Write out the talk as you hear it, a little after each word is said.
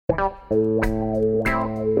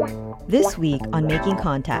This week on Making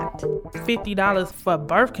Contact. $50 for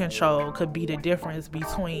birth control could be the difference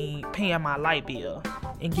between paying my light bill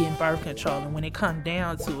and getting birth control. And when it comes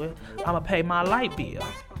down to it, I'm going to pay my light bill.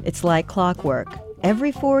 It's like clockwork.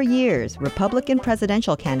 Every 4 years, Republican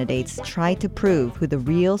presidential candidates try to prove who the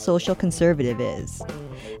real social conservative is.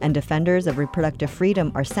 And defenders of reproductive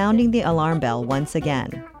freedom are sounding the alarm bell once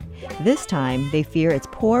again. This time, they fear it's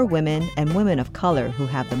poor women and women of color who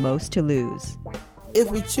have the most to lose.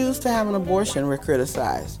 If we choose to have an abortion, we're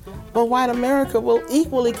criticized. But white America will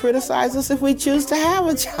equally criticize us if we choose to have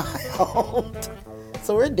a child.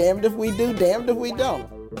 So we're damned if we do, damned if we don't.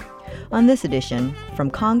 On this edition,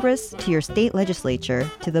 from Congress to your state legislature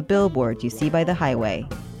to the billboards you see by the highway,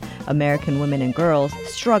 American women and girls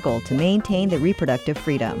struggle to maintain their reproductive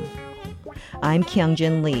freedom. I'm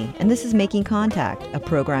Kyung-Jin Lee, and this is Making Contact, a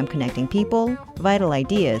program connecting people, vital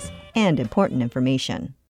ideas, and important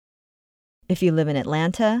information. If you live in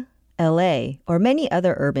Atlanta, LA, or many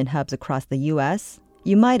other urban hubs across the U.S.,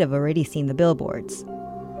 you might have already seen the billboards.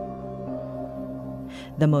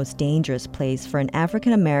 The most dangerous place for an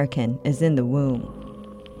African American is in the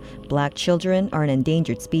womb. Black children are an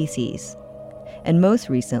endangered species. And most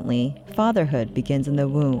recently, fatherhood begins in the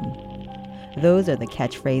womb. Those are the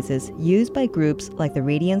catchphrases used by groups like the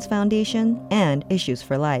Radiance Foundation and Issues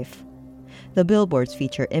for Life. The billboards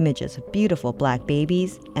feature images of beautiful black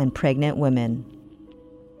babies and pregnant women.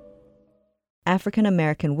 African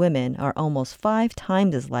American women are almost 5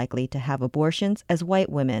 times as likely to have abortions as white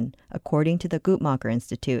women, according to the Guttmacher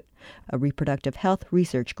Institute, a reproductive health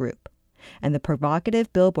research group. And the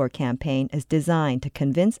provocative billboard campaign is designed to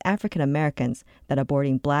convince African Americans that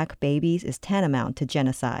aborting black babies is tantamount to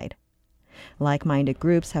genocide. Like-minded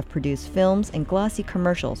groups have produced films and glossy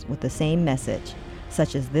commercials with the same message,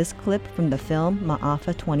 such as this clip from the film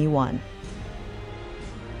Ma'afa 21.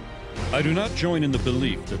 I do not join in the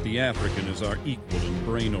belief that the African is our equal in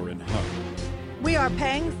brain or in heart. We are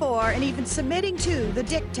paying for and even submitting to the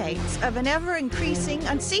dictates of an ever-increasing,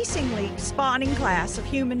 unceasingly spawning class of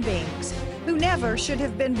human beings who never should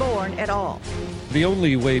have been born at all. The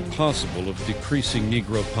only way possible of decreasing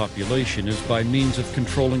Negro population is by means of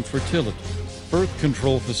controlling fertility. Birth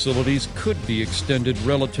control facilities could be extended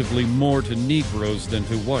relatively more to Negroes than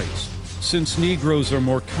to whites, since Negroes are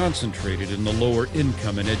more concentrated in the lower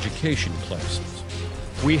income and education classes.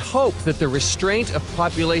 We hope that the restraint of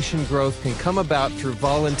population growth can come about through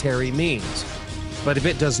voluntary means. But if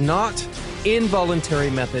it does not,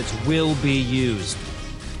 involuntary methods will be used.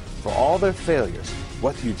 For all their failures,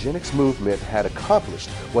 what the eugenics movement had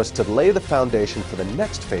accomplished was to lay the foundation for the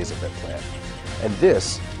next phase of their plan. And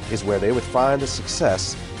this is where they would find the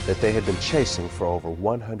success that they had been chasing for over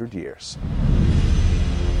 100 years.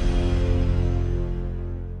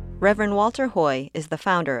 Reverend Walter Hoy is the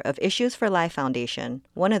founder of Issues for Life Foundation,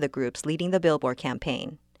 one of the groups leading the billboard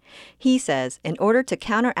campaign. He says in order to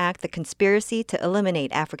counteract the conspiracy to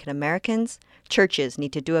eliminate African Americans, churches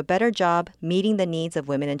need to do a better job meeting the needs of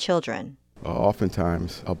women and children.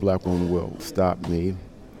 Oftentimes, a black woman will stop me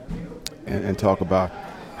and talk about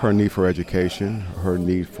her need for education, her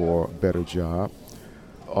need for a better job.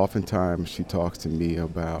 Oftentimes, she talks to me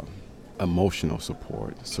about emotional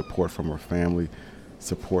support from her family,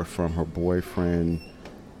 support from her boyfriend,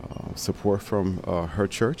 support from her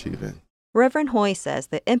church even. Reverend Hoy says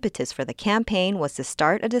the impetus for the campaign was to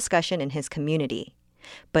start a discussion in his community.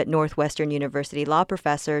 But Northwestern University law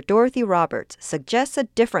professor Dorothy Roberts suggests a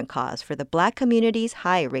different cause for the black community's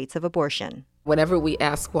high rates of abortion. Whenever we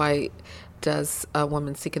ask why does a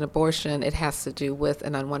woman seek an abortion, it has to do with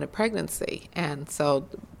an unwanted pregnancy. And so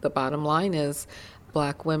the bottom line is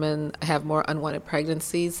black women have more unwanted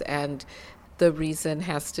pregnancies, and the reason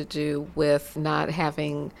has to do with not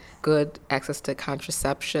having good access to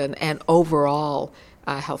contraception and overall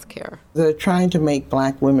health care. They're trying to make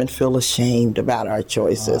black women feel ashamed about our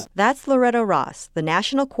choices. That's Loretta Ross, the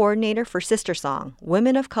national coordinator for Sister Song,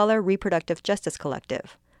 Women of Color Reproductive Justice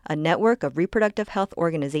Collective, a network of reproductive health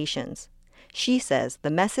organizations. She says the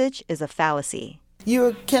message is a fallacy.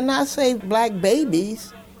 You cannot save black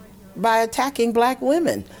babies by attacking black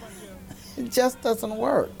women. It just doesn't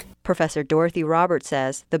work. Professor Dorothy Roberts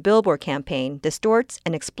says the billboard campaign distorts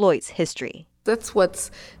and exploits history. That's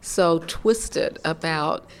what's so twisted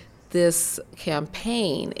about this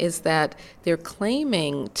campaign, is that they're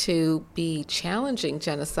claiming to be challenging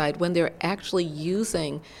genocide when they're actually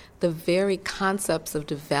using the very concepts of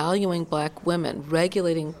devaluing black women,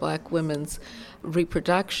 regulating black women's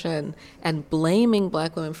reproduction, and blaming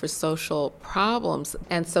black women for social problems.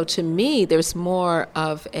 And so to me, there's more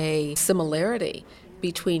of a similarity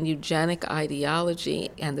between eugenic ideology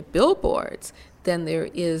and the billboards than there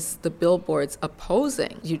is the billboards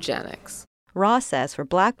opposing eugenics. Ross says for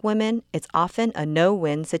Black women, it's often a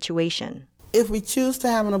no-win situation. If we choose to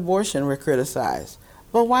have an abortion, we're criticized.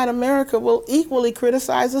 But white America will equally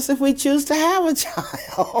criticize us if we choose to have a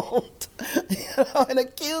child. And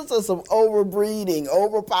accuse us of overbreeding,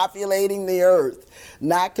 overpopulating the earth,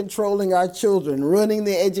 not controlling our children, ruining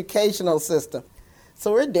the educational system.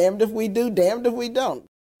 So we're damned if we do, damned if we don't.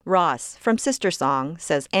 Ross, from Sister Song,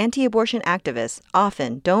 says anti-abortion activists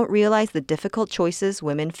often don't realize the difficult choices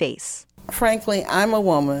women face. Frankly, I'm a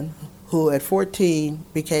woman who at 14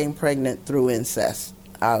 became pregnant through incest.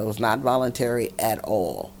 It was not voluntary at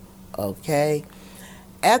all, okay?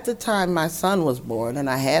 At the time my son was born, and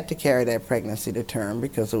I had to carry that pregnancy to term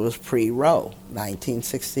because it was pre-Roe,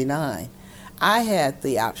 1969, I had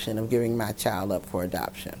the option of giving my child up for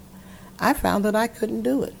adoption. I found that I couldn't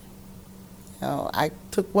do it. I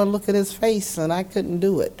took one look at his face and I couldn't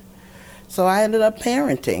do it. So I ended up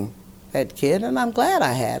parenting that kid, and I'm glad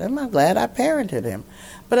I had him. I'm glad I parented him.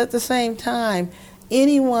 But at the same time,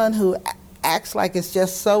 anyone who acts like it's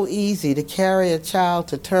just so easy to carry a child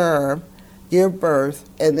to term, give birth,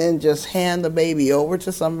 and then just hand the baby over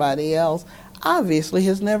to somebody else, obviously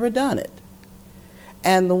has never done it.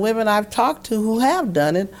 And the women I've talked to who have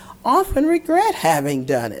done it often regret having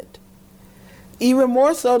done it. Even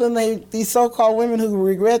more so than these so-called women who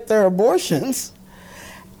regret their abortions.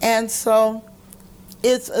 And so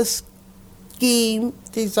it's a scheme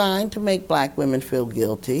designed to make Black women feel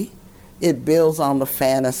guilty. It builds on the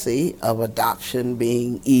fantasy of adoption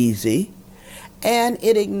being easy, and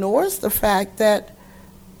it ignores the fact that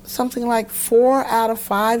something like 4 out of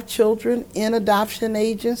 5 children in adoption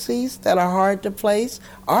agencies that are hard to place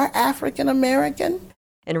are African American.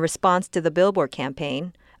 In response to the Billboard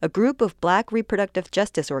campaign, a group of Black reproductive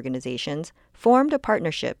justice organizations formed a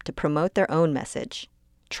partnership to promote their own message,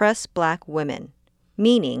 Trust Black Women,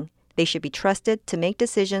 meaning they should be trusted to make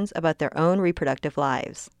decisions about their own reproductive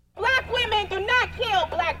lives. Black women do not kill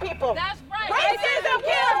Black people. That's right. Racism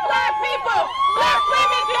kills Black people. Black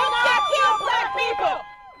women do not kill Black people.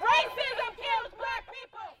 Racism kills Black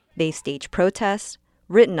people. They staged protests,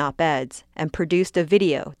 written op-eds, and produced a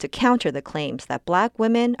video to counter the claims that Black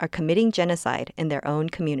women are committing genocide in their own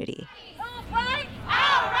community. Who's right?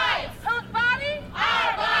 Our rights. Whose body?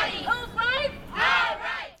 Our body. Whose right? Our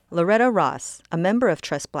rights. Loretta Ross, a member of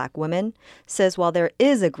Trust Black Women, says while there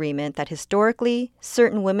is agreement that historically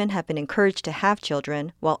certain women have been encouraged to have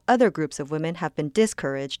children while other groups of women have been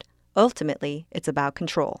discouraged, ultimately it's about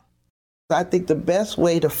control. I think the best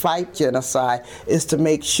way to fight genocide is to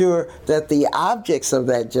make sure that the objects of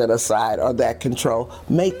that genocide or that control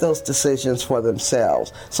make those decisions for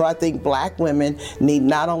themselves. So I think Black women need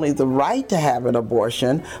not only the right to have an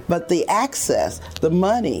abortion, but the access, the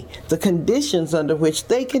money, the conditions under which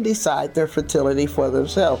they can decide their fertility for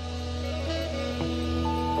themselves.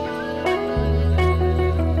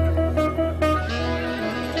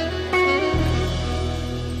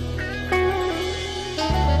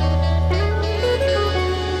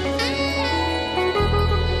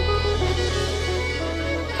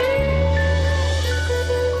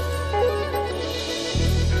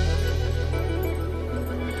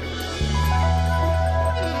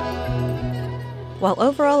 While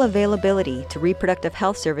overall availability to reproductive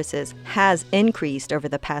health services has increased over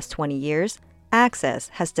the past 20 years, access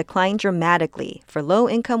has declined dramatically for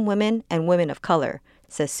low-income women and women of color,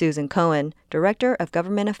 says Susan Cohen, Director of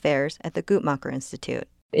Government Affairs at the Guttmacher Institute.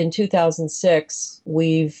 In 2006,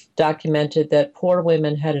 we've documented that poor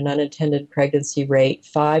women had an unintended pregnancy rate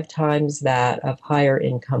 5 times that of higher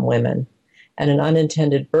income women, and an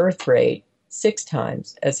unintended birth rate 6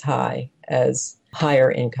 times as high as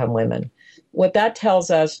higher income women. What that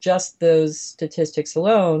tells us, just those statistics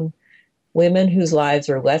alone, women whose lives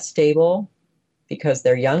are less stable because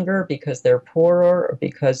they're younger, because they're poorer, or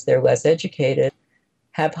because they're less educated,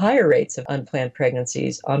 have higher rates of unplanned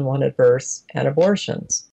pregnancies, unwanted births, and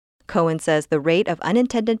abortions. Cohen says the rate of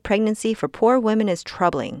unintended pregnancy for poor women is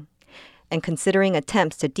troubling, and considering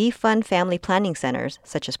attempts to defund family planning centers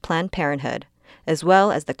such as Planned Parenthood, as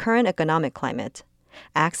well as the current economic climate,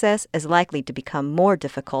 access is likely to become more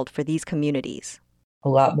difficult for these communities. A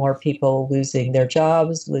lot more people losing their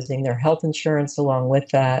jobs, losing their health insurance along with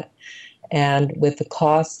that. And with the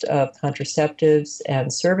cost of contraceptives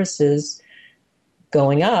and services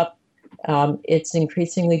going up, it's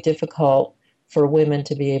increasingly difficult for women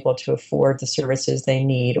to be able to afford the services they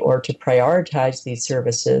need or to prioritize these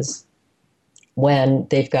services when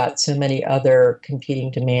they've got so many other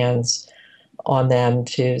competing demands on them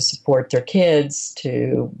to support their kids,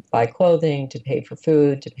 to buy clothing, to pay for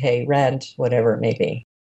food, to pay rent, whatever it may be.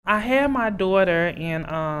 I had my daughter in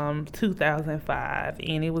 2005,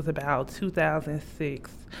 and it was about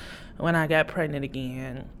 2006 when I got pregnant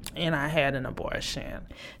again, and I had an abortion.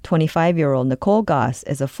 25-year-old Nicole Goss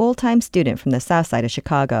is a full-time student from the south side of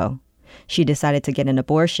Chicago. She decided to get an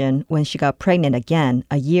abortion when she got pregnant again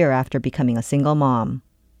a year after becoming a single mom.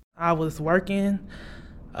 I was working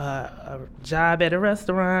a job at a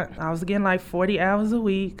restaurant. I was getting like 40 hours a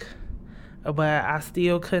week, but I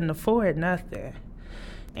still couldn't afford nothing.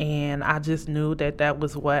 And I just knew that that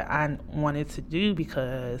was what I wanted to do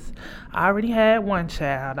because I already had one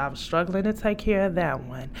child. I was struggling to take care of that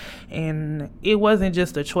one. And it wasn't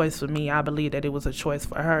just a choice for me. I believe that it was a choice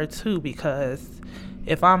for her too, because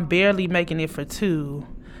if I'm barely making it for two,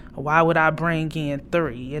 why would I bring in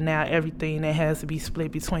three? And now everything that has to be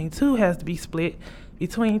split between two has to be split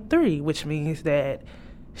between three, which means that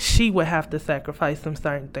she would have to sacrifice some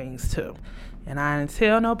certain things too. And I didn't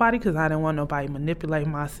tell nobody because I didn't want nobody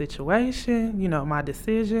manipulating my situation, my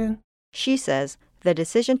decision. She says the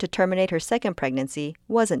decision to terminate her second pregnancy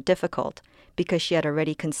wasn't difficult because she had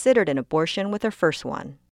already considered an abortion with her first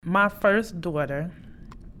one. My first daughter,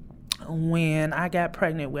 when I got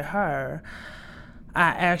pregnant with her, I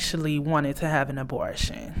actually wanted to have an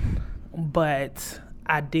abortion, but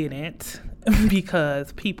I didn't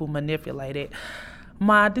because people manipulated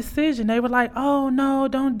my decision. They were like, oh, no,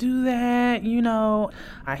 don't do that,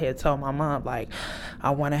 I had told my mom, I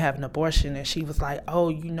want to have an abortion, and she was like, oh,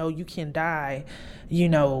 you can die,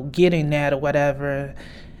 getting that or whatever.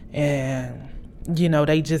 And,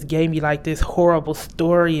 they just gave me, this horrible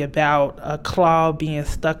story about a claw being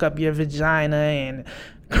stuck up your vagina and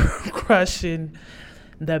crushing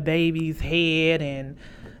the baby's head and,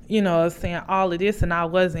 saying all of this, and I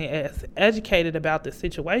wasn't as educated about the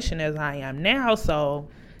situation as I am now. So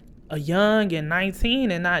a young and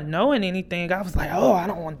 19 and not knowing anything, I was like, oh, I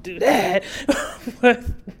don't want to do that. But,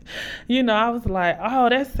 I was like, oh,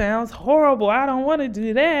 that sounds horrible. I don't want to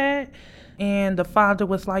do that. And the father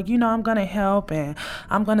was like, I'm going to help and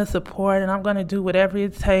I'm going to support and I'm going to do whatever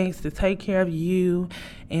it takes to take care of you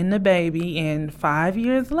and the baby. And 5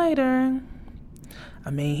 years later,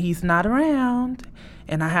 he's not around.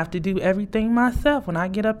 And I have to do everything myself. When I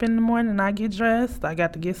get up in the morning and I get dressed, I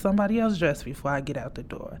got to get somebody else dressed before I get out the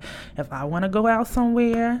door. If I want to go out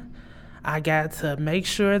somewhere, I got to make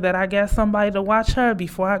sure that I got somebody to watch her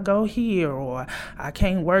before I go here. Or I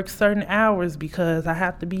can't work certain hours because I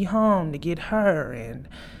have to be home to get her. And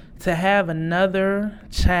to have another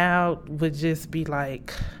child would just be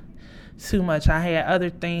too much. I had other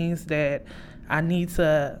things that I need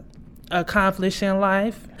to accomplish in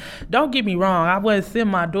life. Don't get me wrong, I wouldn't send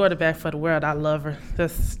my daughter back for the world. I love her.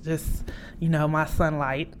 That's just, my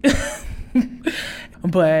sunlight.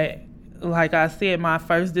 But like I said, my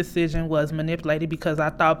first decision was manipulated because I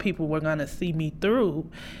thought people were going to see me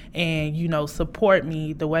through and, support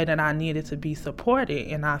me the way that I needed to be supported.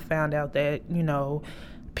 And I found out that,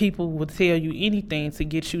 people will tell you anything to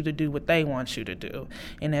get you to do what they want you to do.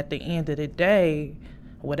 And at the end of the day,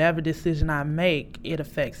 whatever decision I make, it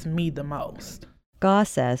affects me the most.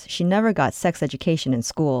 Goss says she never got sex education in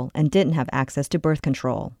school and didn't have access to birth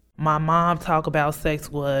control. My mom talk about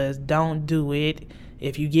sex was, don't do it.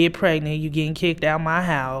 If you get pregnant, you getting kicked out my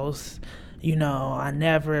house. I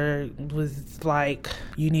never was like,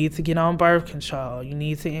 you need to get on birth control. You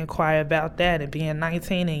need to inquire about that. And being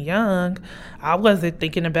 19 and young, I wasn't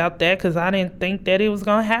thinking about that because I didn't think that it was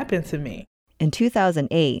going to happen to me. In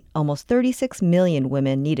 2008, almost 36 million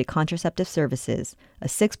women needed contraceptive services, a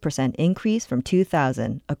 6% increase from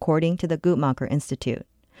 2000, according to the Guttmacher Institute.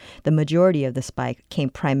 The majority of the spike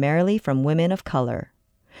came primarily from women of color.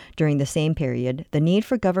 During the same period, the need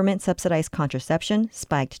for government-subsidized contraception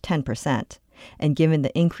spiked 10%. And given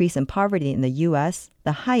the increase in poverty in the U.S.,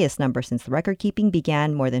 the highest number since record-keeping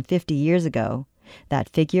began more than 50 years ago, that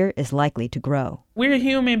figure is likely to grow. We're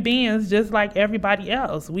human beings just like everybody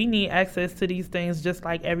else. We need access to these things just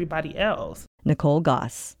like everybody else. Nicole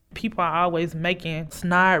Goss. People are always making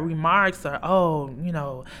snide remarks or,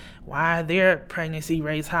 why are their pregnancy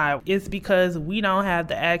rates high? It's because we don't have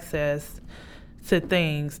the access to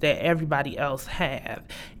things that everybody else have.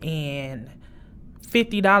 And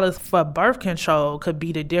 $50 for birth control could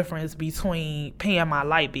be the difference between paying my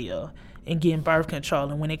light bill and getting birth control.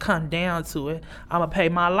 And when it comes down to it, I'm going to pay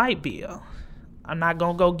my light bill. I'm not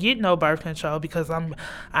going to go get no birth control because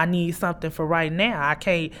I need something for right now. I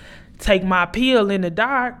can't take my pill in the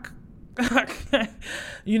dark.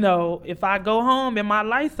 If I go home and my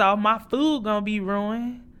lights off, my food going to be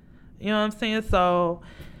ruined. You know what I'm saying? So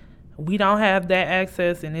we don't have that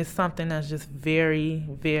access, and it's something that's just very,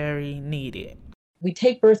 very needed. We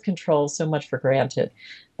take birth control so much for granted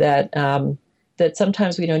that that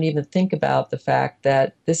sometimes we don't even think about the fact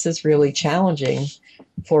that this is really challenging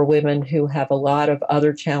for women who have a lot of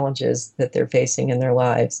other challenges that they're facing in their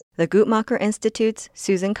lives. The Guttmacher Institute's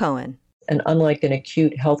Susan Cohen. And unlike an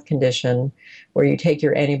acute health condition where you take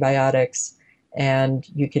your antibiotics and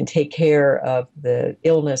you can take care of the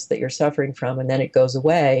illness that you're suffering from and then it goes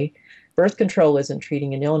away, birth control isn't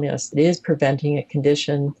treating an illness. It is preventing a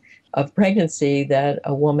condition of pregnancy that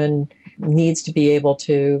a woman needs to be able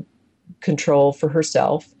to control for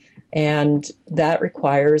herself. And that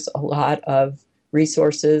requires a lot of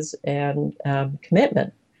resources and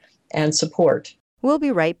commitment and support. We'll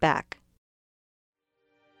be right back.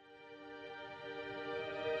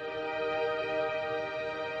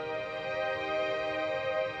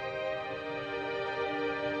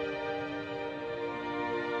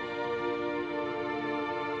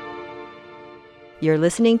 You're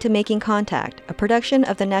listening to Making Contact, a production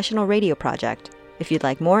of the National Radio Project. If you'd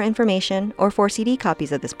like more information or for CD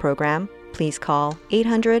copies of this program, please call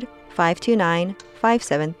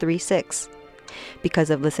 800-529-5736.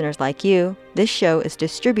 Because of listeners like you, this show is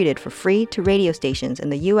distributed for free to radio stations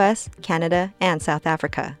in the U.S., Canada, and South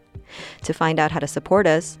Africa. To find out how to support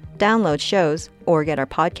us, download shows, or get our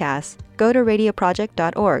podcasts, go to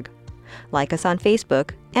radioproject.org. Like us on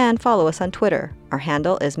Facebook and follow us on Twitter. Our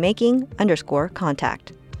handle is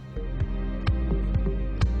making_contact.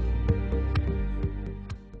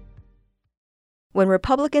 When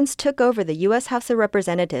Republicans took over the U.S. House of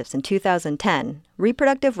Representatives in 2010,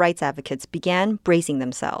 reproductive rights advocates began bracing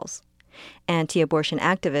themselves. Anti-abortion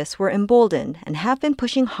activists were emboldened and have been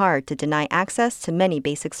pushing hard to deny access to many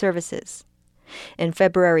basic services. In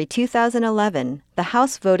February 2011, the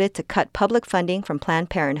House voted to cut public funding from Planned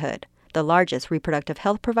Parenthood, the largest reproductive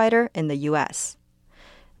health provider in the U.S.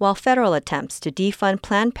 While federal attempts to defund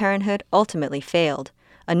Planned Parenthood ultimately failed,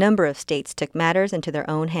 a number of states took matters into their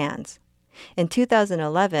own hands. In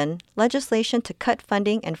 2011, legislation to cut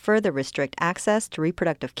funding and further restrict access to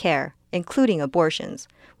reproductive care, including abortions,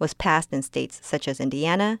 was passed in states such as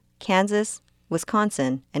Indiana, Kansas,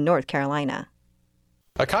 Wisconsin, and North Carolina.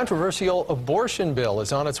 A controversial abortion bill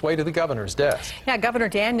is on its way to the governor's desk. Yeah, Governor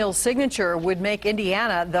Daniels' signature would make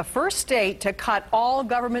Indiana the first state to cut all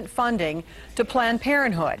government funding to Planned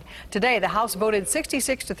Parenthood. Today, the House voted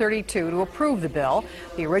 66-32 to approve the bill.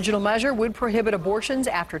 The original measure would prohibit abortions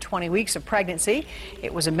after 20 weeks of pregnancy.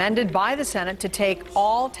 It was amended by the Senate to take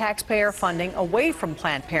all taxpayer funding away from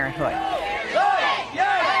Planned Parenthood.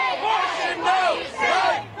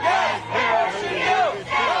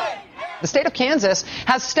 The state of Kansas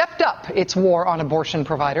has stepped up its war on abortion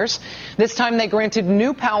providers. This time they granted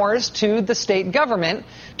new powers to the state government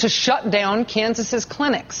to shut down Kansas's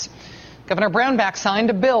clinics. Governor Brownback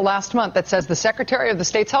signed a bill last month that says the secretary of the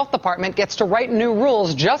state's health department gets to write new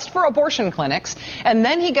rules just for abortion clinics, and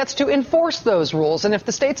then he gets to enforce those rules. And if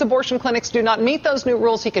the state's abortion clinics do not meet those new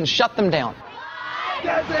rules, he can shut them down.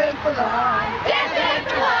 Get in for life! Get in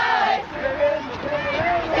for life!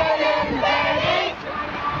 Get in, baby!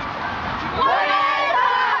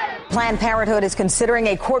 Planned Parenthood is considering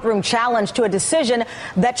a courtroom challenge to a decision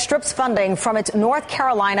that strips funding from its North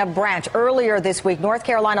Carolina branch. Earlier this week, North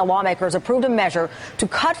Carolina lawmakers approved a measure to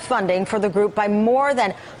cut funding for the group by more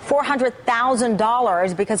than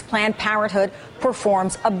 $400,000 because Planned Parenthood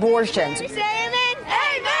performs abortions. Say amen.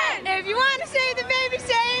 Amen. If you want to save the baby,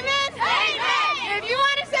 say amen. Amen. If you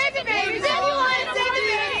want to save the baby, if you want to save the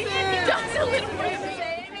baby, just a little bit.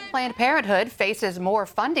 Planned Parenthood faces more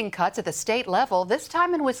funding cuts at the state level, this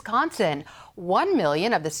time in Wisconsin. $1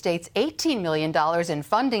 million of the state's $18 million in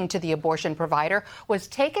funding to the abortion provider was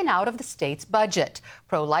taken out of the state's budget.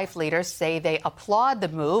 Pro-life leaders say they applaud the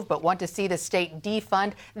move, but want to see the state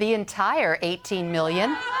defund the entire $18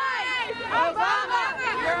 million.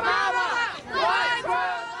 Obama, your mama,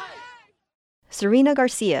 Serena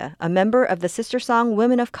Garcia, a member of the SisterSong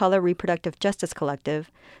Women of Color Reproductive Justice Collective,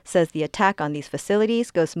 says the attack on these facilities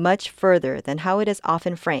goes much further than how it is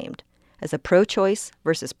often framed, as a pro-choice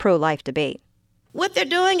versus pro-life debate. What they're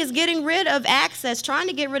doing is getting rid of access, trying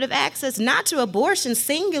to get rid of access not to abortion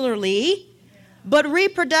singularly, but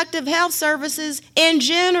reproductive health services in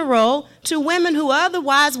general to women who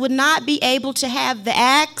otherwise would not be able to have the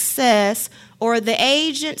access or the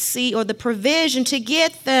agency or the provision to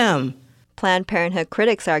get them. Planned Parenthood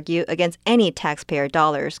critics argue against any taxpayer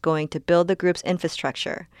dollars going to build the group's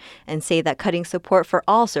infrastructure and say that cutting support for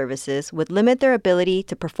all services would limit their ability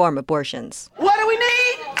to perform abortions. What do we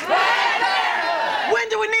need? Planned Parenthood. When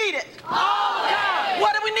do we need it? Always.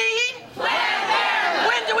 What do we need? Planned Parenthood.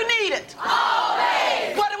 When do we need it?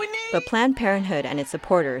 Always. What do we need? But Planned Parenthood and its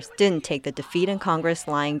supporters didn't take the defeat in Congress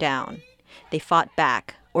lying down. They fought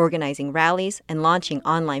back, organizing rallies and launching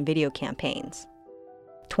online video campaigns.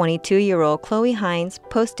 22-year-old Chloe Hines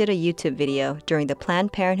posted a YouTube video during the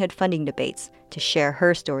Planned Parenthood funding debates to share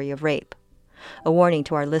her story of rape. A warning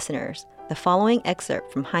to our listeners, the following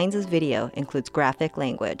excerpt from Hines' video includes graphic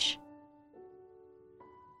language.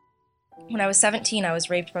 When I was 17, I was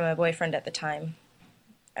raped by my boyfriend at the time.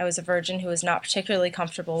 I was a virgin who was not particularly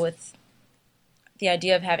comfortable with the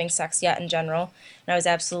idea of having sex yet in general, and I was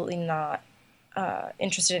absolutely not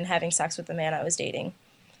interested in having sex with the man I was dating.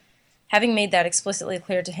 Having made that explicitly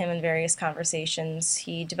clear to him in various conversations,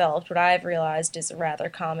 he developed what I've realized is a rather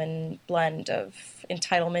common blend of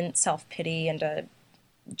entitlement, self-pity, and a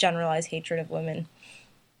generalized hatred of women.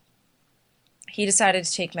 He decided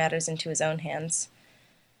to take matters into his own hands.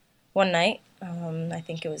 One night, I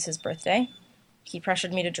think it was his birthday, he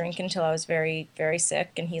pressured me to drink until I was very, very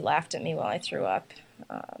sick, and he laughed at me while I threw up.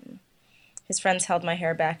 His friends held my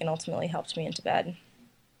hair back and ultimately helped me into bed.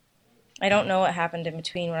 I don't know what happened in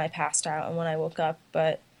between when I passed out and when I woke up,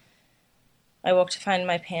 but I woke to find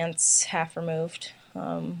my pants half removed,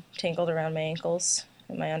 tangled around my ankles,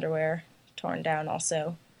 and my underwear torn down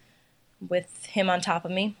also, with him on top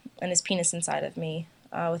of me and his penis inside of me,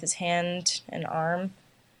 with his hand and arm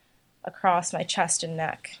across my chest and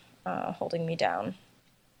neck, holding me down.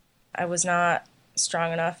 I was not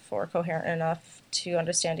strong enough or coherent enough to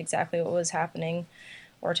understand exactly what was happening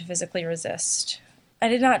or to physically resist. I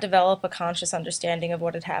did not develop a conscious understanding of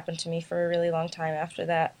what had happened to me for a really long time after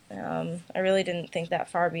that. I really didn't think that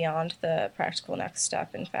far beyond the practical next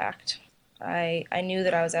step, in fact. I knew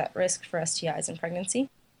that I was at risk for STIs in pregnancy.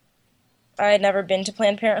 I had never been to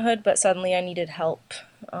Planned Parenthood, but suddenly I needed help.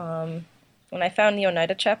 When I found the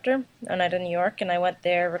Oneida chapter, Oneida, New York, and I went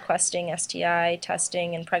there requesting STI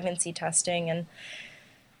testing and pregnancy testing, and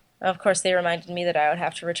of course they reminded me that I would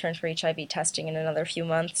have to return for HIV testing in another few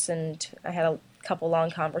months, and I had a couple long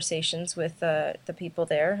conversations with the people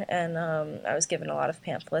there, and I was given a lot of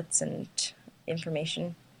pamphlets and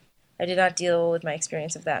information. I did not deal with my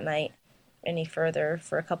experience of that night any further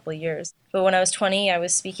for a couple of years. But when I was 20, I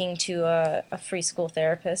was speaking to a free school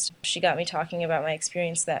therapist. She got me talking about my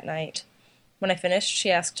experience that night. When I finished,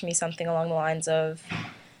 she asked me something along the lines of,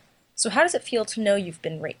 "So how does it feel to know you've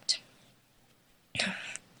been raped?"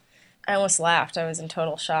 I almost laughed. I was in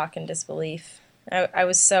total shock and disbelief. I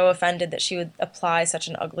was so offended that she would apply such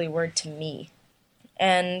an ugly word to me.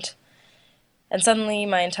 And suddenly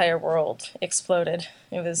my entire world exploded.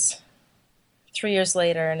 It was 3 years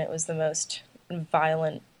later, and it was the most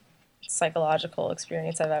violent psychological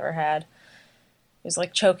experience I've ever had. It was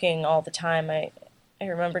like choking all the time. I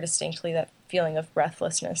remember distinctly that feeling of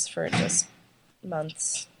breathlessness for just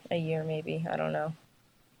months, a year maybe, I don't know.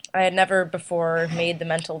 I had never before made the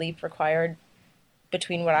mental leap required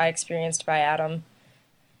between what I experienced by Adam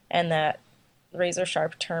and that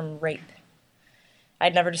razor-sharp term rape.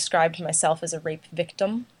 I'd never described myself as a rape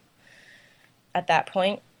victim. At that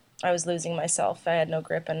point, I was losing myself. I had no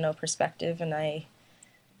grip and no perspective, and I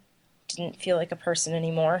didn't feel like a person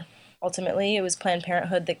anymore. Ultimately, it was Planned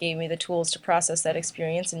Parenthood that gave me the tools to process that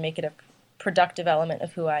experience and make it a productive element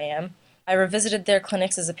of who I am. I revisited their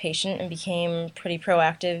clinics as a patient and became pretty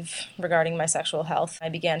proactive regarding my sexual health. I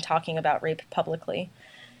began talking about rape publicly.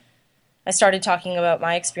 I started talking about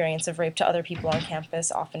my experience of rape to other people on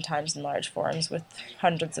campus, oftentimes in large forums with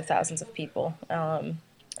hundreds of thousands of people. And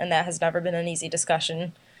that has never been an easy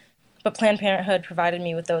discussion. But Planned Parenthood provided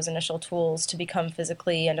me with those initial tools to become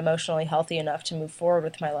physically and emotionally healthy enough to move forward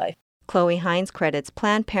with my life. Chloe Hines credits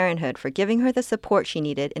Planned Parenthood for giving her the support she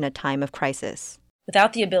needed in a time of crisis.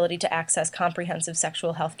 Without the ability to access comprehensive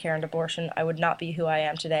sexual health care and abortion, I would not be who I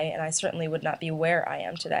am today, and I certainly would not be where I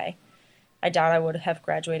am today. I doubt I would have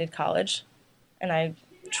graduated college, and I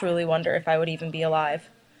truly wonder if I would even be alive.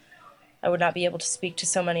 I would not be able to speak to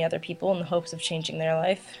so many other people in the hopes of changing their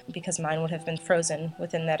life, because mine would have been frozen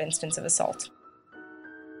within that instance of assault.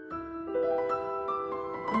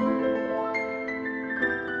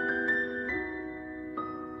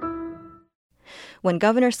 When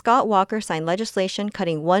Governor Scott Walker signed legislation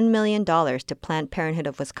cutting $1 million to Planned Parenthood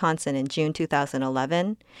of Wisconsin in June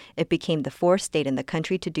 2011, it became the fourth state in the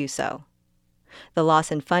country to do so. The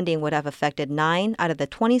loss in funding would have affected 9 out of the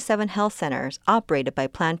 27 health centers operated by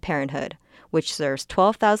Planned Parenthood, which serves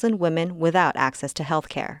 12,000 women without access to health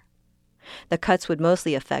care. The cuts would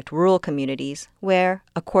mostly affect rural communities where,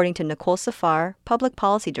 according to Nicole Safar, Public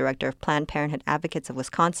Policy Director of Planned Parenthood Advocates of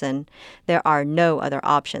Wisconsin, there are no other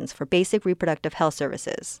options for basic reproductive health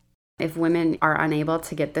services. If women are unable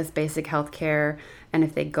to get this basic health care, and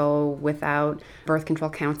if they go without birth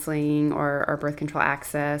control counseling or birth control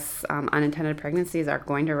access, unintended pregnancies are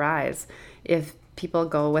going to rise. If people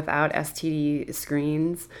go without STD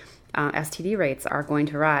screens, STD rates are going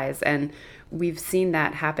to rise. And we've seen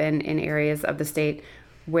that happen in areas of the state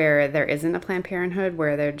where there isn't a Planned Parenthood,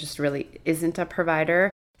 where there just really isn't a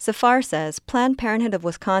provider. Safar says Planned Parenthood of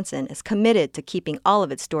Wisconsin is committed to keeping all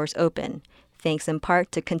of its doors open, thanks in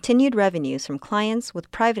part to continued revenues from clients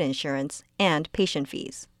with private insurance and patient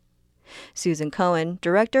fees. Susan Cohen,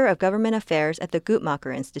 Director of Government Affairs at the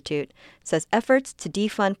Guttmacher Institute, says efforts to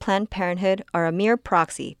defund Planned Parenthood are a mere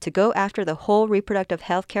proxy to go after the whole reproductive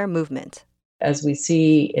health care movement. As we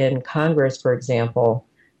see in Congress, for example,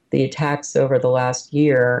 the attacks over the last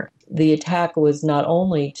year, the attack was not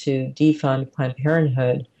only to defund Planned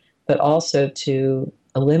Parenthood, but also to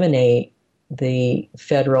eliminate the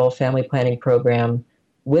federal family planning program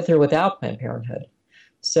with or without Planned Parenthood.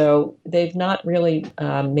 So they've not really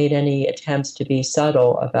made any attempts to be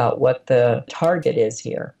subtle about what the target is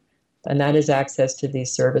here. And that is access to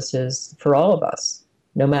these services for all of us,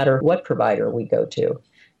 no matter what provider we go to.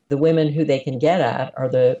 The women who they can get at are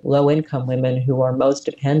the low-income women who are most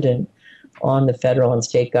dependent on the federal and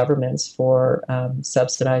state governments for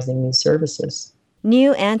subsidizing these services.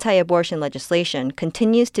 New anti-abortion legislation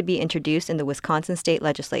continues to be introduced in the Wisconsin State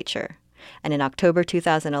Legislature. And in October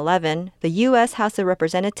 2011, the U.S. House of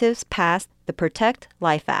Representatives passed the Protect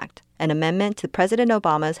Life Act, an amendment to President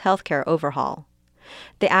Obama's health care overhaul.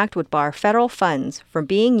 The act would bar federal funds from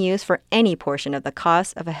being used for any portion of the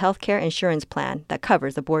cost of a health care insurance plan that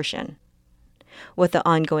covers abortion. With the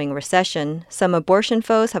ongoing recession, some abortion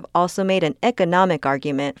foes have also made an economic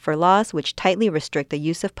argument for laws which tightly restrict the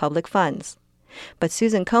use of public funds. But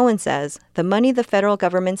Susan Cohen says the money the federal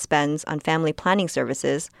government spends on family planning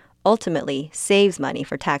services ultimately saves money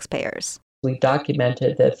for taxpayers. We've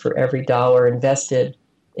documented that for every dollar invested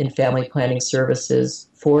in family planning services,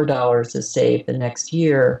 $4 is saved the next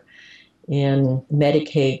year in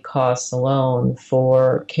Medicaid costs alone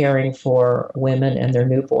for caring for women and their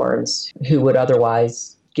newborns who would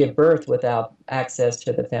otherwise give birth without access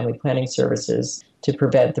to the family planning services to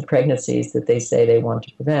prevent the pregnancies that they say they want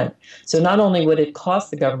to prevent. So not only would it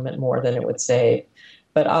cost the government more than it would save,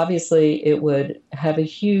 but obviously it would have a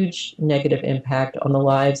huge negative impact on the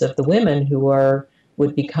lives of the women who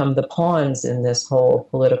would become the pawns in this whole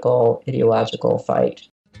political ideological fight.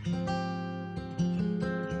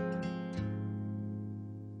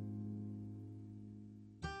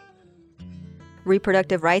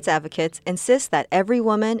 Reproductive rights advocates insist that every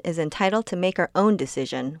woman is entitled to make her own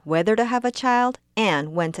decision whether to have a child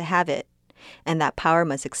and when to have it, and that power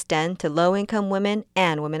must extend to low-income women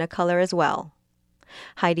and women of color as well.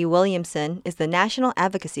 Heidi Williamson is the National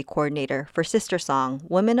Advocacy Coordinator for Sister Song,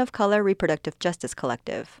 Women of Color Reproductive Justice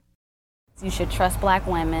Collective. You should trust Black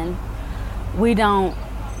women. We don't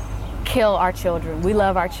kill our children. We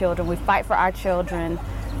love our children. We fight for our children.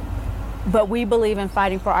 But we believe in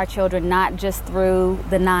fighting for our children, not just through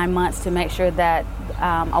the 9 months to make sure that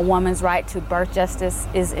a woman's right to birth justice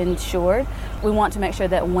is ensured. We want to make sure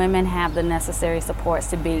that women have the necessary supports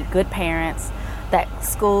to be good parents, that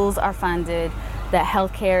schools are funded, that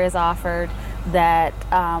health care is offered, that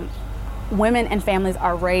women and families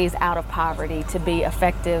are raised out of poverty to be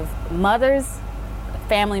effective mothers,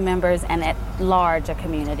 family members, and at large a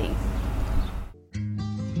community.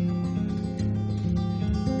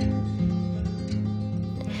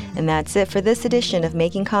 And that's it for this edition of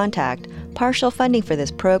Making Contact. Partial funding for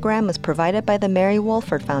this program was provided by the Mary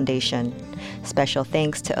Wolford Foundation. Special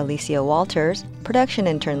thanks to Alicia Walters, production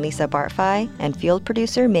intern Lisa Bartfi, and field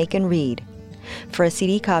producer Macon Reed. For a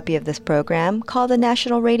CD copy of this program, call the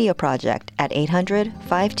National Radio Project at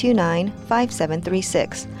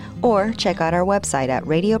 800-529-5736 or check out our website at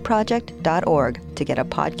radioproject.org to get a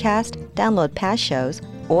podcast, download past shows,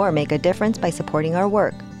 or make a difference by supporting our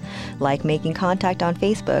work. Like Making Contact on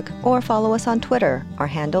Facebook or follow us on Twitter. Our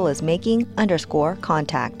handle is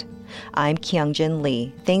making_contact. I'm Kyungjin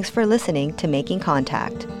Lee. Thanks for listening to Making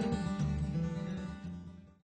Contact.